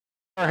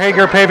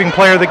Hager Paving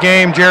Player of the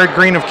Game, Jared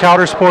Green of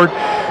Coudersport.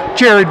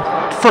 Jared,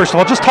 first of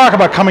all, just talk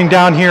about coming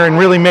down here and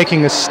really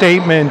making a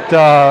statement,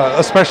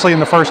 especially in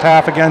the first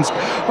half against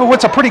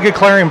what's a pretty good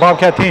Clarion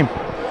Bobcat team.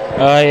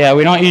 Yeah,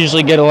 we don't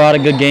usually get a lot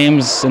of good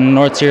games in the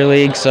North Tier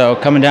League, so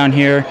coming down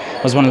here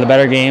was one of the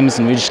better games,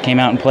 and we just came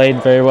out and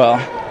played very well.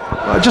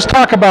 Just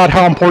talk about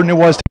how important it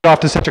was to get off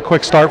to such a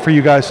quick start for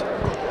you guys.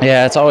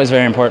 Yeah, it's always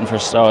very important for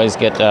us to always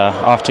get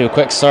off to a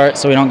quick start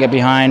so we don't get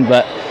behind,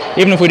 but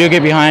even if we do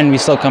get behind, we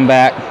still come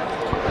back.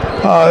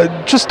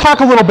 Just talk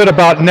a little bit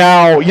about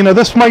now,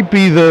 this might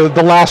be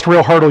the last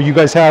real hurdle you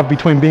guys have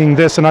between being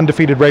this and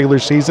undefeated regular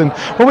season.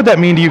 What would that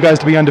mean to you guys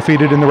to be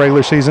undefeated in the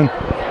regular season?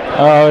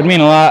 It would mean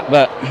a lot,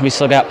 but we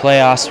still got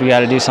playoffs. We got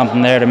to do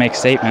something there to make a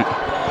statement.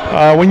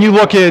 When you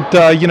look at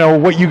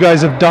what you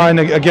guys have done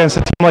against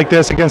a team like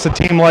this, against a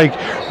team like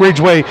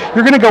Ridgeway,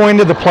 you're going to go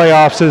into the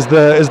playoffs as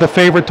the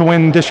favorite to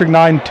win District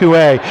 9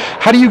 2A.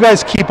 How do you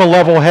guys keep a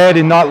level head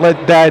and not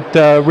let that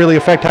really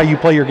affect how you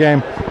play your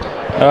game?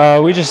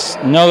 We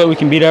just know that we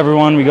can beat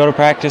everyone. We go to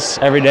practice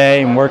every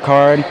day and work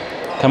hard,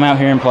 come out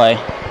here and play.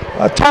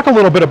 Talk a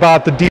little bit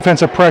about the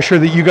defensive pressure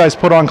that you guys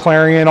put on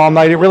Clarion all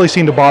night. It really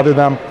seemed to bother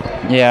them.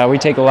 Yeah, we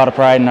take a lot of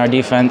pride in our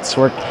defense.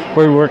 We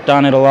worked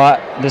on it a lot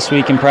this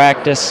week in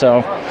practice, so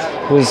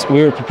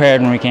we were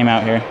prepared when we came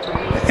out here.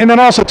 And then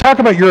also talk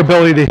about your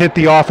ability to hit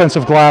the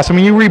offensive glass. I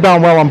mean, you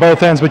rebound well on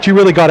both ends, but you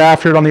really got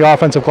after it on the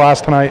offensive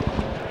glass tonight.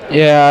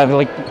 Yeah,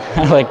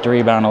 I like to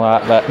rebound a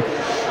lot, but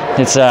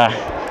it's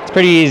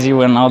pretty easy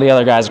when all the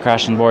other guys are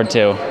crashing the board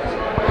too.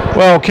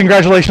 Well,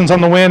 congratulations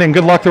on the win and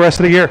good luck the rest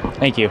of the year.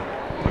 Thank you.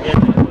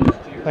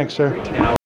 Thanks, sir.